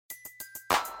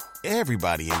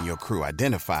Everybody in your crew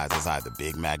identifies as either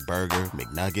Big Mac Burger,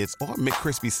 McNuggets, or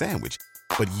McCrispy Sandwich.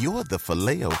 But you're the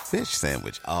Filet-O-Fish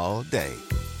Sandwich all day.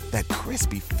 That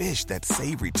crispy fish, that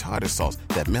savory tartar sauce,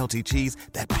 that melty cheese,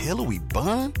 that pillowy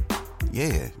bun.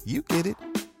 Yeah, you get it.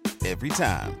 Every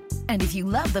time. And if you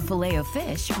love the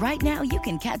Filet-O-Fish, right now you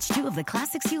can catch two of the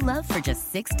classics you love for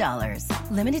just $6.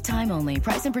 Limited time only.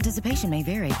 Price and participation may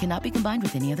vary. Cannot be combined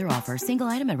with any other offer. Single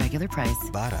item at regular price.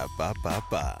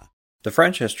 Ba-da-ba-ba-ba. The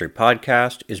French History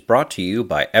Podcast is brought to you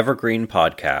by Evergreen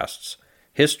Podcasts.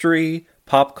 History,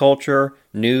 pop culture,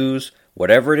 news,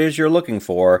 whatever it is you're looking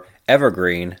for,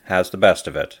 Evergreen has the best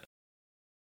of it.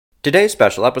 Today's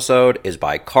special episode is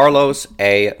by Carlos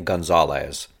A.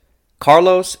 González.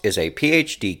 Carlos is a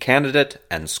PhD candidate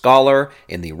and scholar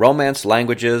in the Romance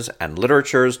Languages and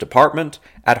Literatures Department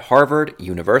at Harvard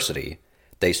University.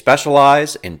 They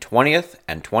specialize in 20th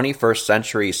and 21st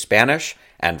century Spanish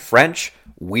and French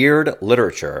weird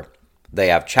literature. They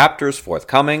have chapters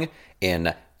forthcoming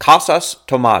in Casas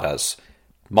Tomadas,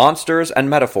 Monsters and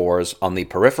Metaphors on the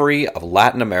Periphery of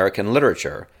Latin American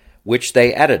Literature, which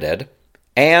they edited,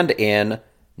 and in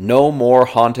No More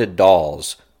Haunted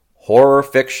Dolls, Horror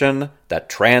Fiction That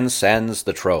Transcends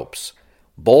the Tropes,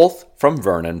 both from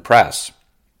Vernon Press.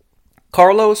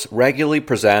 Carlos regularly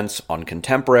presents on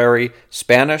contemporary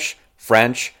Spanish,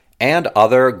 French, and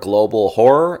other global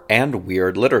horror and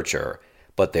weird literature,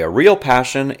 but their real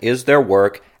passion is their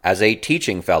work as a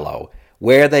teaching fellow,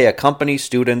 where they accompany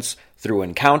students through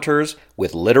encounters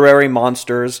with literary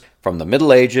monsters from the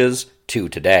Middle Ages to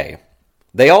today.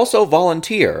 They also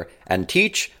volunteer and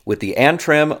teach with the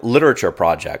Antrim Literature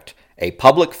Project, a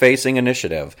public-facing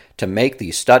initiative to make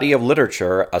the study of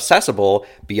literature accessible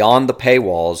beyond the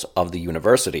paywalls of the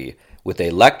university, with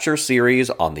a lecture series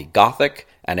on the Gothic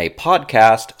and a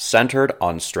podcast centered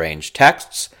on strange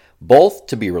texts, both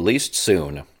to be released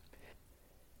soon.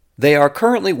 They are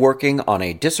currently working on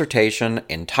a dissertation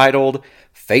entitled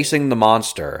Facing the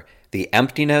Monster, The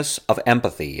Emptiness of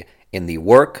Empathy, in the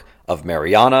work of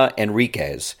Mariana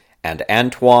Enriquez and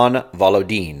Antoine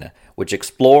Volodin, which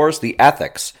explores the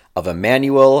ethics of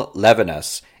Emmanuel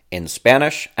Levinas in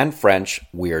Spanish and French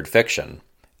weird fiction,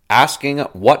 asking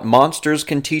what monsters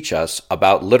can teach us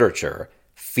about literature,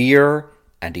 fear,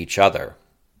 and each other.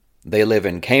 They live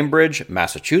in Cambridge,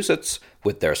 Massachusetts,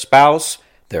 with their spouse,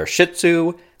 their Shih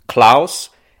Tzu, Klaus,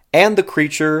 and the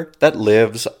creature that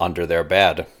lives under their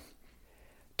bed.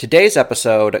 Today's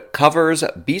episode covers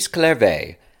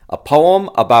Bisclérvé, a poem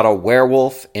about a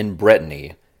werewolf in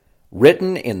Brittany.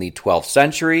 Written in the 12th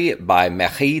century by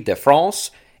Marie de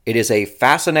France, it is a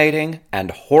fascinating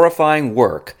and horrifying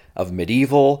work of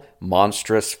medieval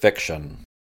monstrous fiction.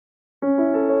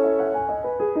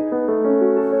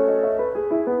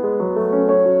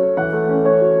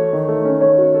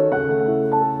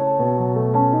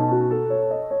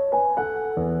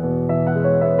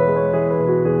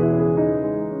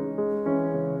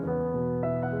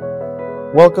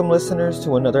 Welcome, listeners,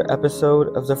 to another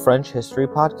episode of the French History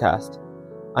Podcast.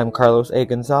 I'm Carlos A.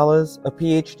 González, a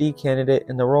PhD candidate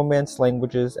in the Romance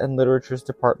Languages and Literatures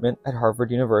Department at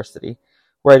Harvard University,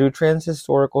 where I do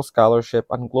transhistorical scholarship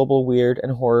on global weird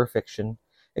and horror fiction,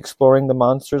 exploring the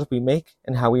monsters we make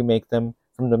and how we make them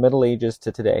from the Middle Ages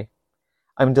to today.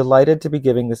 I'm delighted to be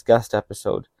giving this guest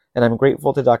episode, and I'm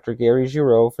grateful to Dr. Gary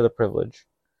Giraud for the privilege.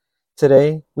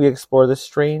 Today, we explore the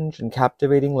strange and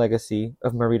captivating legacy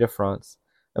of Marie de France,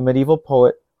 a medieval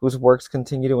poet whose works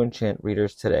continue to enchant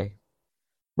readers today.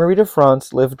 Marie de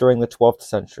France lived during the 12th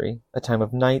century, a time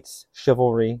of knights,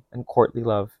 chivalry, and courtly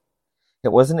love.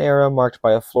 It was an era marked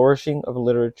by a flourishing of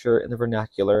literature in the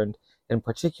vernacular and, in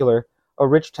particular, a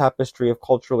rich tapestry of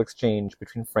cultural exchange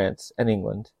between France and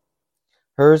England.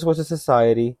 Hers was a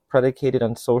society predicated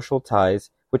on social ties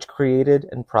which created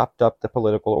and propped up the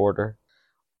political order.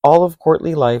 All of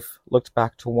courtly life looked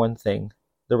back to one thing: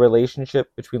 the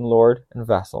relationship between lord and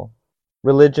vassal.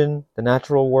 Religion, the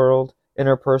natural world,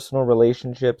 interpersonal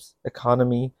relationships,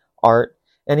 economy, art,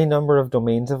 any number of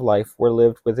domains of life were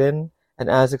lived within and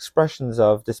as expressions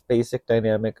of this basic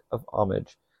dynamic of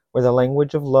homage, where the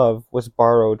language of love was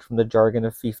borrowed from the jargon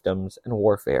of fiefdoms and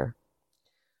warfare.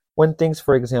 One thinks,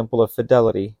 for example, of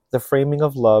fidelity, the framing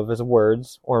of love as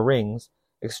words, or rings,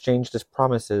 exchanged as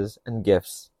promises and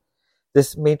gifts.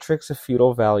 This matrix of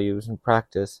feudal values and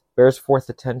practice bears forth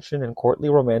the tension in courtly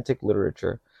romantic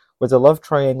literature, where the love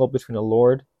triangle between a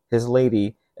lord, his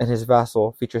lady, and his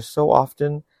vassal features so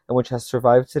often, and which has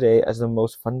survived today as the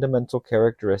most fundamental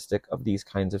characteristic of these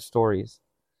kinds of stories.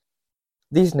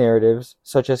 These narratives,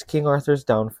 such as King Arthur's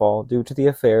downfall due to the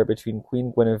affair between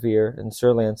Queen Guinevere and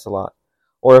Sir Lancelot,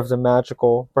 or of the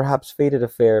magical, perhaps fated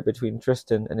affair between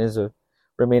Tristan and Iseult,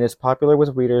 remain as popular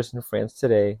with readers in France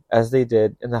today as they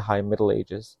did in the High Middle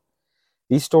Ages.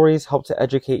 These stories help to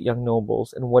educate young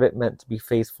nobles in what it meant to be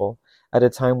faithful at a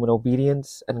time when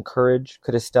obedience and courage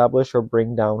could establish or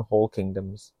bring down whole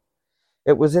kingdoms.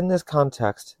 It was in this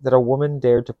context that a woman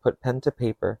dared to put pen to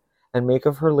paper and make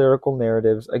of her lyrical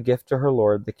narratives a gift to her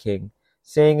lord the king,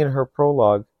 saying in her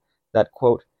prologue that,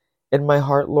 quote, "In my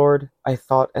heart, Lord, I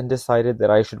thought and decided that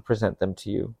I should present them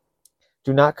to you.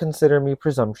 Do not consider me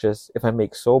presumptuous if I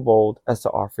make so bold as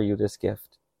to offer you this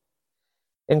gift."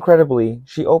 Incredibly,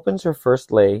 she opens her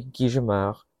first lay,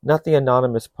 Guigemar, not the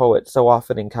anonymous poet so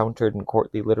often encountered in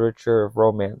courtly literature of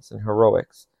romance and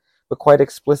heroics, but quite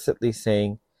explicitly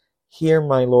saying, "Hear,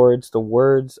 my lords, the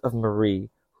words of Marie,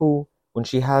 who, when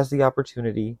she has the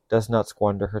opportunity, does not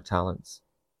squander her talents."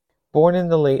 Born in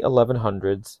the late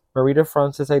 1100s, Marie de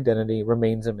France's identity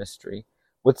remains a mystery,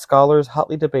 with scholars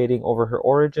hotly debating over her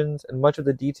origins and much of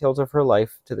the details of her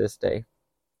life to this day.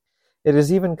 It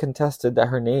is even contested that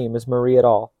her name is Marie at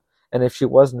all, and if she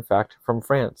was in fact from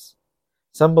France.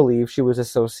 Some believe she was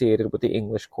associated with the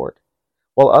English court,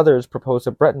 while others propose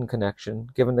a Breton connection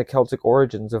given the Celtic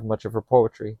origins of much of her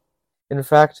poetry. In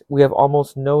fact, we have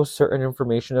almost no certain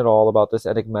information at all about this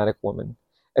enigmatic woman,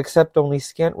 except only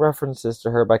scant references to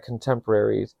her by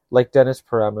contemporaries like Denis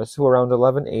Paramus, who around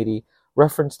 1180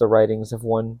 referenced the writings of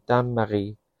one Dame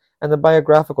Marie, and the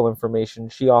biographical information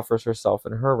she offers herself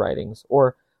in her writings,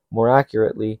 or, more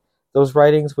accurately, those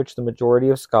writings which the majority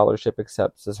of scholarship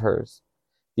accepts as hers.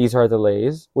 These are the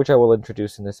Lays, which I will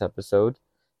introduce in this episode,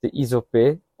 the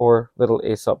Aesopées, or Little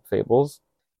Aesop Fables,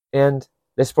 and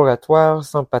L'Expurgatoire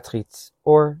Saint Patrice,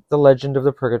 or the Legend of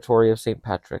the Purgatory of St.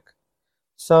 Patrick.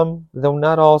 Some, though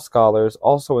not all scholars,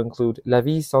 also include La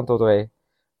Vie Saint Audrey,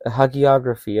 a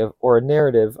hagiography or a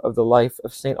narrative of the life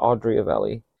of St. Audrey of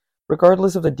Ely.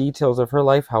 Regardless of the details of her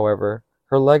life, however,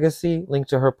 her legacy, linked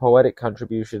to her poetic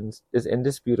contributions, is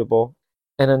indisputable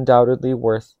and undoubtedly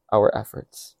worth our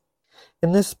efforts.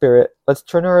 In this spirit, let's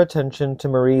turn our attention to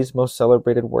Marie's most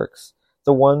celebrated works,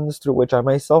 the ones through which I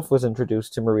myself was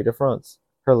introduced to Marie de France,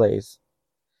 her Lays.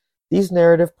 These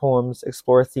narrative poems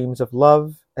explore themes of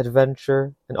love,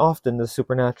 adventure, and often the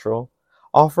supernatural,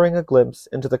 offering a glimpse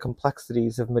into the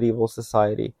complexities of medieval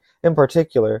society, in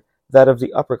particular, that of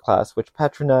the upper class which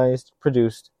patronized,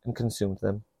 produced, and consumed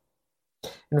them.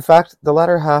 In fact, the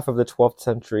latter half of the 12th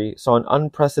century saw an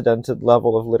unprecedented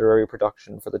level of literary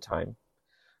production for the time.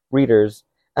 Readers,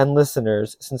 and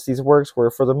listeners, since these works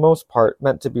were for the most part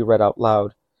meant to be read out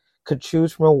loud, could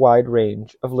choose from a wide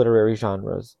range of literary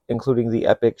genres, including the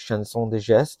epic chansons de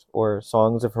geste, or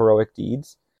songs of heroic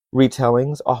deeds,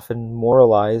 retellings, often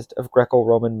moralized, of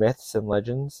Greco-Roman myths and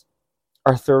legends,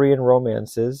 Arthurian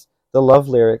romances, the love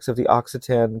lyrics of the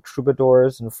Occitan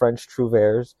troubadours and French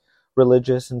trouvères,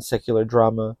 religious and secular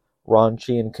drama,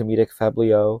 raunchy and comedic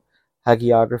fabliaux,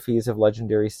 hagiographies of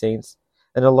legendary saints,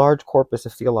 and a large corpus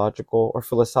of theological or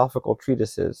philosophical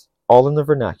treatises, all in the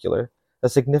vernacular, a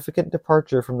significant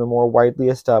departure from the more widely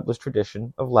established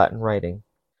tradition of Latin writing.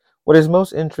 What is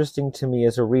most interesting to me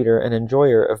as a reader and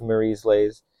enjoyer of Marie's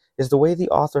Lays is the way the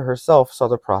author herself saw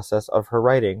the process of her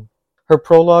writing. Her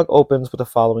prologue opens with the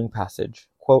following passage,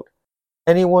 quote,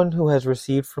 "Anyone who has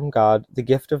received from God the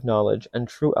gift of knowledge and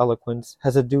true eloquence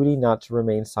has a duty not to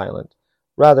remain silent.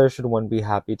 Rather should one be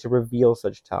happy to reveal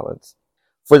such talents.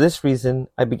 For this reason,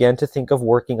 I began to think of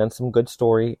working on some good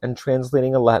story and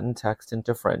translating a Latin text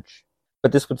into French.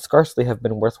 But this would scarcely have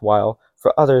been worthwhile,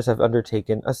 for others have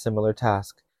undertaken a similar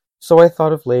task. So I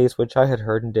thought of lays which I had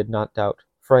heard and did not doubt,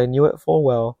 for I knew it full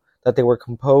well that they were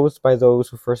composed by those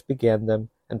who first began them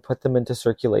and put them into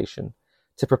circulation,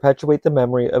 to perpetuate the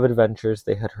memory of adventures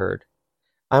they had heard.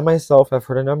 I myself have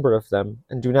heard a number of them,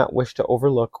 and do not wish to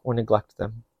overlook or neglect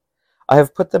them. I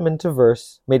have put them into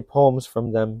verse, made poems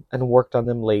from them, and worked on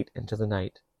them late into the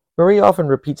night." Marie often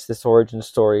repeats this origin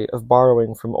story of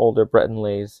borrowing from older Breton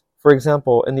lays, for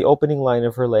example, in the opening line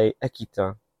of her lay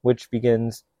Aquitain, which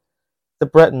begins, "The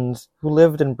Bretons, who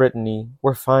lived in Brittany,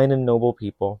 were fine and noble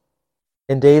people.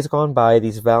 In days gone by,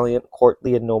 these valiant,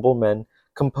 courtly, and noble men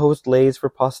composed lays for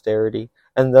posterity,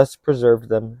 and thus preserved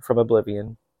them from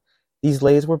oblivion. These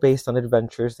lays were based on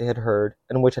adventures they had heard,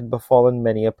 and which had befallen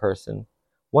many a person.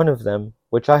 One of them,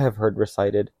 which I have heard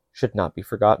recited, should not be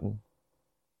forgotten."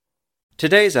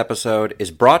 Today's episode is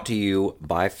brought to you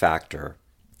by Factor.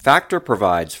 Factor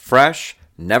provides fresh,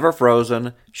 never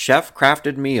frozen,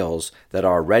 chef-crafted meals that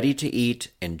are ready to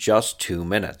eat in just 2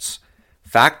 minutes.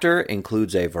 Factor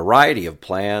includes a variety of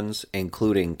plans,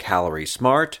 including Calorie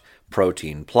Smart,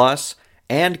 Protein Plus,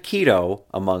 and Keto,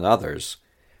 among others.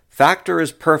 Factor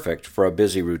is perfect for a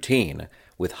busy routine,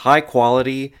 with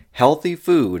high-quality, healthy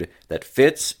food that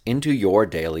fits into your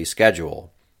daily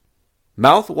schedule.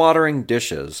 Mouth-watering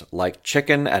dishes like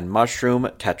chicken and mushroom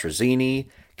tetrazzini,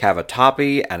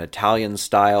 cavatappi and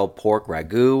Italian-style pork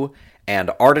ragu,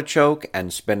 and artichoke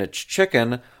and spinach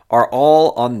chicken are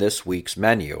all on this week's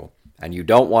menu, and you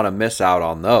don't want to miss out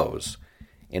on those.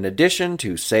 In addition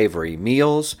to savory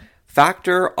meals,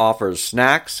 Factor offers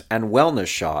snacks and wellness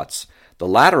shots, the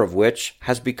latter of which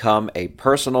has become a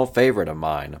personal favorite of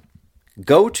mine.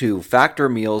 Go to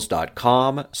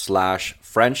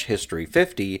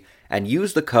factormeals.com/FrenchHistory50 and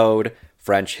use the code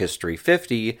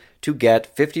FrenchHistory50 to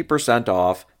get 50%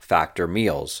 off Factor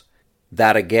Meals.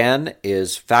 That again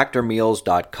is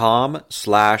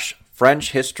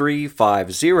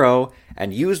factormeals.com/FrenchHistory50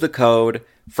 and use the code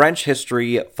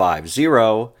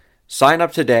FrenchHistory50. Sign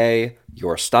up today.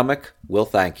 Your stomach will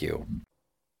thank you.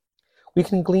 We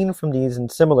can glean from these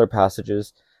and similar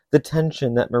passages the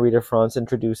tension that Marie de France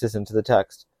introduces into the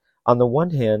text. On the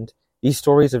one hand, these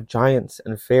stories of giants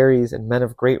and fairies and men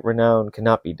of great renown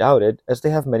cannot be doubted, as they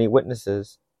have many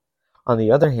witnesses. On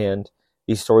the other hand,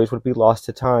 these stories would be lost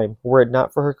to time were it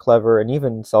not for her clever and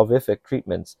even salvific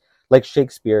treatments, like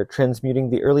Shakespeare transmuting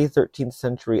the early 13th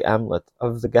century Hamlet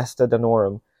of the Gesta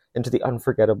Danorum into the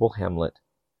unforgettable Hamlet.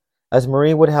 As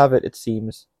Marie would have it, it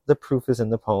seems, the proof is in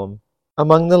the poem.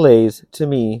 Among the lays, to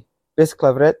me,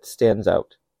 Bisclavret stands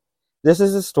out. This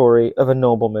is a story of a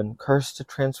nobleman cursed to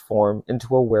transform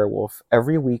into a werewolf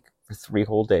every week for 3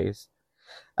 whole days.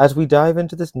 As we dive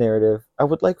into this narrative, I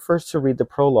would like first to read the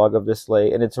prologue of this lay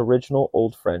in its original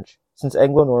Old French, since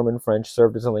Anglo-Norman French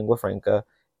served as a lingua franca,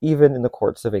 even in the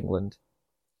courts of England.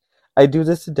 I do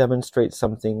this to demonstrate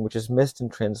something which is missed in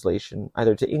translation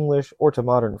either to English or to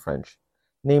modern French,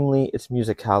 namely its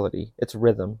musicality, its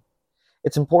rhythm.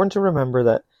 It's important to remember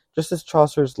that just as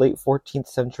Chaucer's late 14th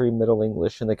century Middle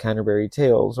English in the Canterbury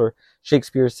Tales, or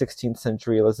Shakespeare's 16th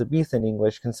century Elizabethan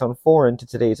English can sound foreign to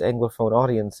today's Anglophone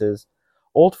audiences,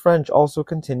 Old French also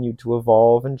continued to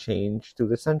evolve and change through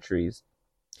the centuries.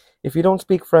 If you don't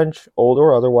speak French, old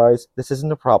or otherwise, this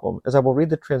isn't a problem, as I will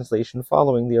read the translation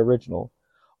following the original.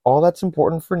 All that's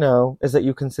important for now is that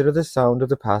you consider the sound of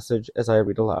the passage as I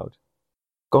read aloud.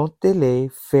 Quand elle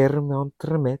est ferme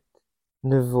entremet,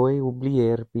 ne voie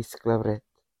oublier Bisclavret.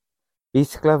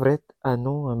 Bisclavret a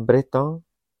nom en breton,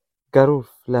 Garouf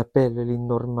l'appelle les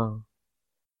Normands.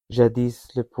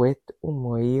 Jadis le poète au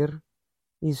moire,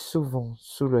 et souvent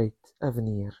souhait à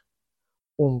venir.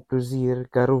 Plaisir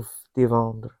Garouf de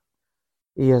vendre,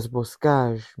 et as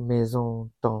boscage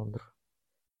maison tendre.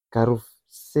 Garouf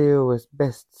c'est aux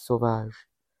best sauvage,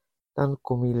 tant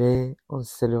comme il est en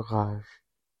seul rage.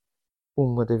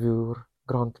 De vure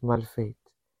grand malfait,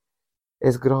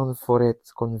 es grande forêt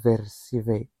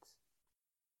conversivait.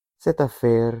 Cette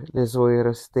affaire les oeils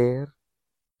austères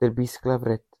del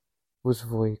Bisclavret vous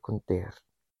voy conter.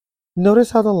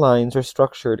 Notice how the lines are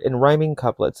structured in rhyming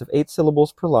couplets of 8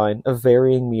 syllables per line of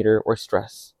varying meter or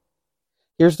stress.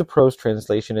 Here's the prose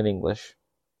translation in English.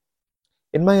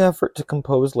 In my effort to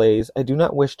compose lays, I do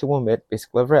not wish to omit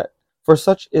Bisclavret, for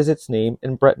such is its name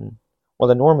in Breton, while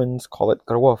the Normans call it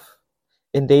Garwof.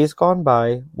 In days gone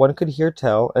by, one could hear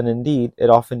tell, and indeed it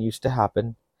often used to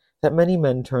happen, that many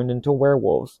men turned into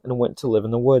werewolves and went to live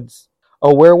in the woods.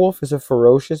 A werewolf is a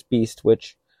ferocious beast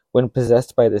which, when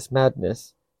possessed by this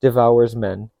madness, devours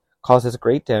men, causes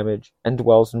great damage, and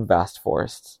dwells in vast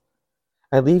forests.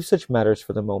 I leave such matters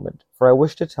for the moment, for I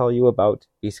wish to tell you about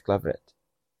Bisclavret.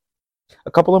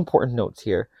 A couple important notes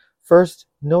here. First,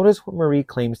 notice what Marie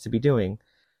claims to be doing.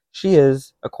 She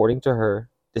is, according to her,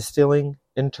 distilling,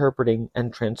 interpreting,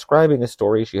 and transcribing a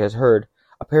story she has heard,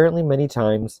 apparently many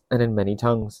times and in many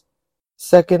tongues.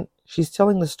 Second, she's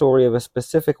telling the story of a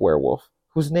specific werewolf,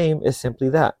 whose name is simply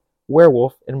that,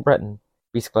 werewolf in Breton,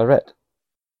 Bisclavret.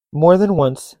 More than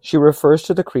once, she refers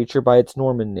to the creature by its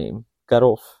Norman name,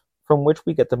 Garouf, from which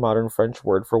we get the modern French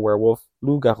word for werewolf,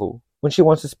 loup-garou, when she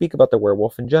wants to speak about the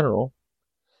werewolf in general.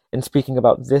 In speaking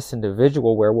about this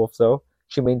individual werewolf, though,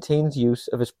 she maintains use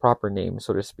of his proper name,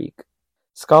 so to speak.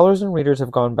 Scholars and readers have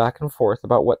gone back and forth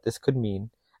about what this could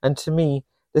mean, and to me,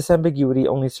 this ambiguity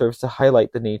only serves to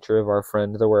highlight the nature of our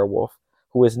friend the werewolf,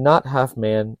 who is not half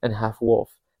man and half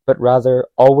wolf, but rather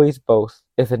always both,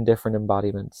 if in different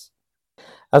embodiments.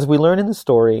 As we learn in the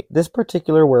story, this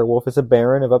particular werewolf is a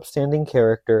baron of upstanding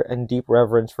character and deep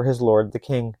reverence for his lord the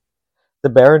king. The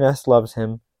baroness loves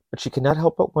him, but she cannot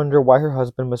help but wonder why her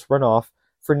husband must run off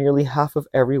for nearly half of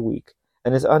every week,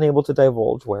 and is unable to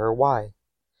divulge where or why.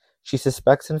 She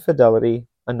suspects infidelity,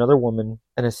 another woman,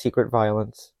 and a secret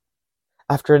violence.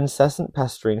 After incessant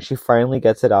pestering, she finally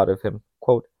gets it out of him.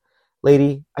 Quote,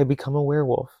 Lady, I become a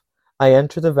werewolf. I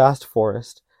enter the vast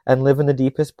forest, and live in the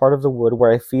deepest part of the wood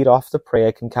where I feed off the prey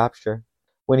I can capture."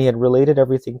 When he had related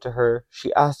everything to her,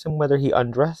 she asked him whether he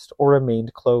undressed or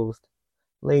remained clothed.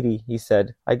 "Lady," he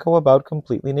said, "I go about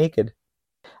completely naked."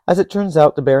 As it turns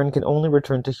out, the Baron can only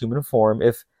return to human form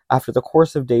if, after the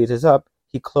course of days is up,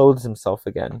 he clothes himself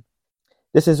again.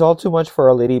 This is all too much for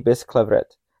our Lady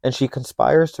Bisclevret, and she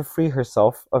conspires to free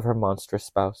herself of her monstrous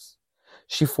spouse.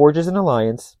 She forges an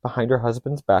alliance, behind her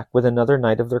husband's back, with another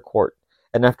knight of their court,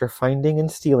 and after finding and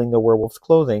stealing the werewolf's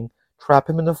clothing, trap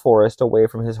him in the forest away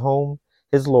from his home,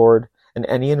 his lord, and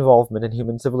any involvement in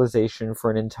human civilization for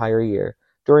an entire year,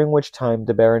 during which time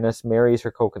the Baroness marries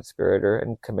her co-conspirator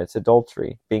and commits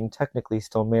adultery, being technically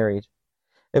still married.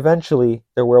 Eventually,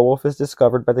 the werewolf is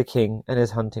discovered by the king and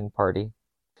his hunting party.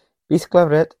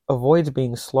 Bisclevret avoids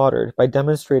being slaughtered by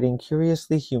demonstrating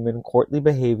curiously human courtly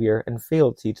behavior and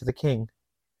fealty to the king.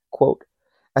 Quote,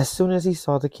 "As soon as he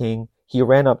saw the king, he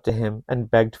ran up to him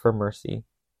and begged for mercy.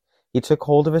 He took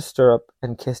hold of his stirrup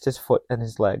and kissed his foot and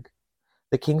his leg.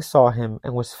 The king saw him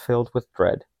and was filled with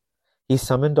dread. He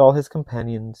summoned all his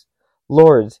companions.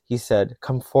 'Lords,' he said,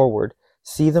 'come forward.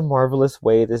 See the marvelous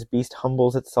way this beast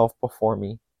humbles itself before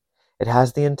me. It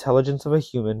has the intelligence of a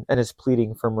human and is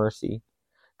pleading for mercy.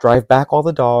 Drive back all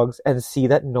the dogs and see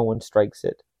that no one strikes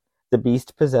it. The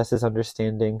beast possesses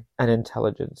understanding and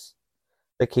intelligence.'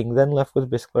 The king then left with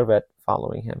Bisclevret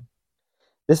following him."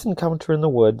 This encounter in the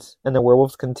woods, and the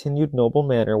werewolf's continued noble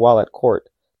manner while at court,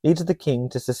 leads the king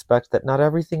to suspect that not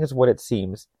everything is what it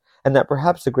seems, and that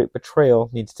perhaps a great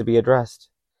betrayal needs to be addressed.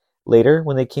 Later,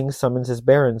 when the king summons his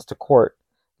barons to court,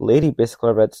 Lady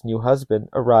Bisclevret's new husband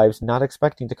arrives not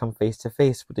expecting to come face to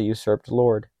face with the usurped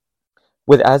lord.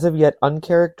 With as of yet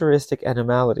uncharacteristic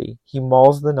animality, he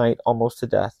mauls the knight almost to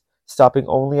death, stopping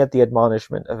only at the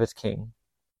admonishment of his king.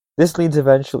 This leads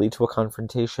eventually to a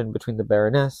confrontation between the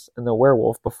Baroness and the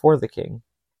werewolf before the king.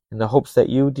 In the hopes that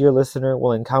you, dear listener,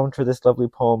 will encounter this lovely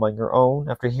poem on your own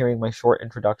after hearing my short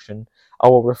introduction, I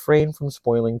will refrain from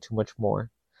spoiling too much more.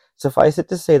 Suffice it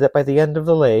to say that by the end of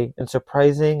the lay, in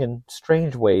surprising and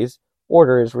strange ways,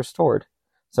 order is restored.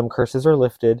 Some curses are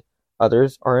lifted,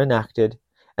 others are enacted,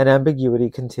 and ambiguity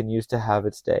continues to have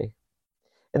its day.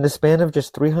 In the span of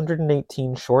just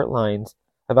 318 short lines,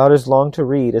 about as long to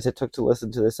read as it took to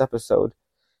listen to this episode,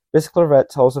 Bisclevret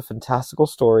tells a fantastical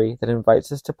story that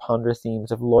invites us to ponder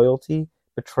themes of loyalty,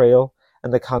 betrayal,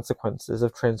 and the consequences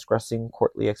of transgressing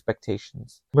courtly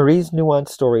expectations. Marie's nuanced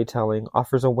storytelling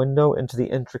offers a window into the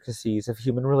intricacies of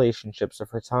human relationships of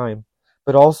her time,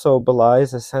 but also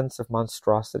belies a sense of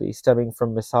monstrosity stemming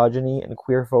from misogyny and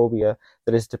queerphobia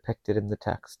that is depicted in the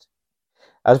text.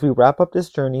 As we wrap up this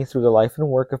journey through the life and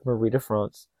work of Marie de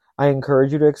France, I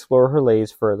encourage you to explore her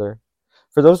lays further.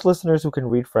 For those listeners who can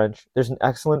read French, there's an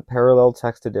excellent parallel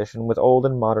text edition with Old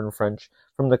and Modern French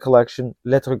from the collection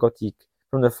Lettres Gothiques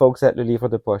from the folks at Le Livre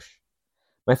de Poche.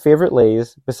 My favorite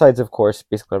lays, besides of course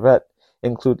Bisclevret,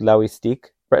 include Lauistique,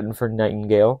 Breton for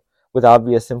nightingale, with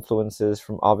obvious influences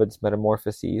from Ovid's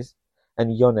Metamorphoses,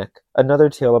 and Yonek, another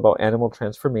tale about animal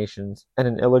transformations and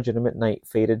an illegitimate knight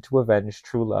fated to avenge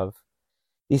true love.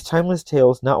 These timeless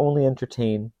tales not only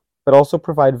entertain, but also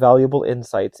provide valuable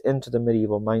insights into the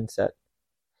medieval mindset.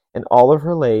 In all of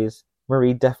her lays,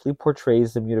 Marie deftly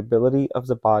portrays the mutability of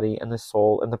the body and the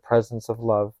soul in the presence of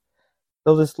love,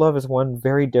 though this love is one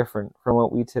very different from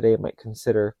what we today might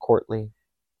consider courtly.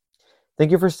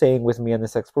 Thank you for staying with me on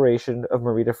this exploration of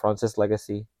Marie de France's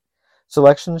legacy.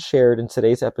 Selections shared in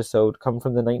today's episode come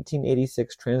from the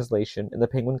 1986 translation in the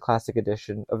Penguin Classic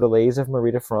Edition of the Lays of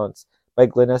Marie de France by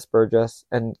Glyn S. Burgess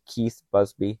and Keith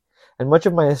Busby, and much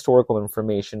of my historical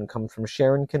information comes from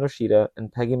Sharon Kinoshita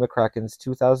and Peggy McCracken's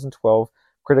 2012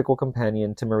 critical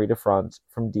companion to Marie de France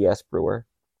from D.S. Brewer.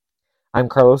 I'm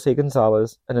Carlos A.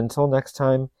 González, and until next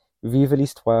time, vive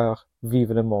l'histoire,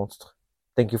 vive le monstre.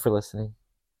 Thank you for listening.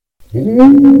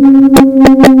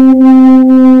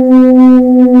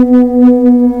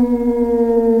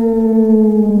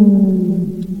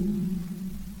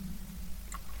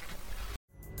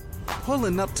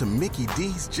 Pulling up to Mickey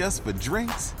D's just for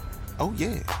drinks? Oh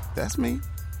yeah, that's me.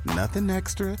 Nothing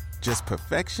extra, just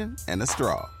perfection and a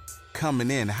straw. Coming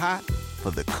in hot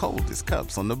for the coldest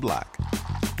cups on the block.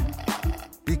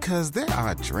 Because there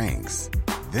are drinks.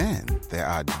 Then there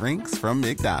are drinks from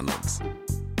McDonald's.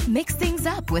 Mix things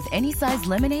up with any size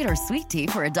lemonade or sweet tea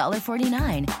for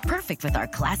 $1.49. Perfect with our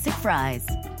classic fries.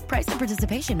 Price and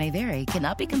participation may vary.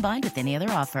 Cannot be combined with any other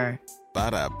offer.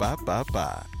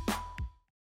 Ba-da-ba-ba-ba.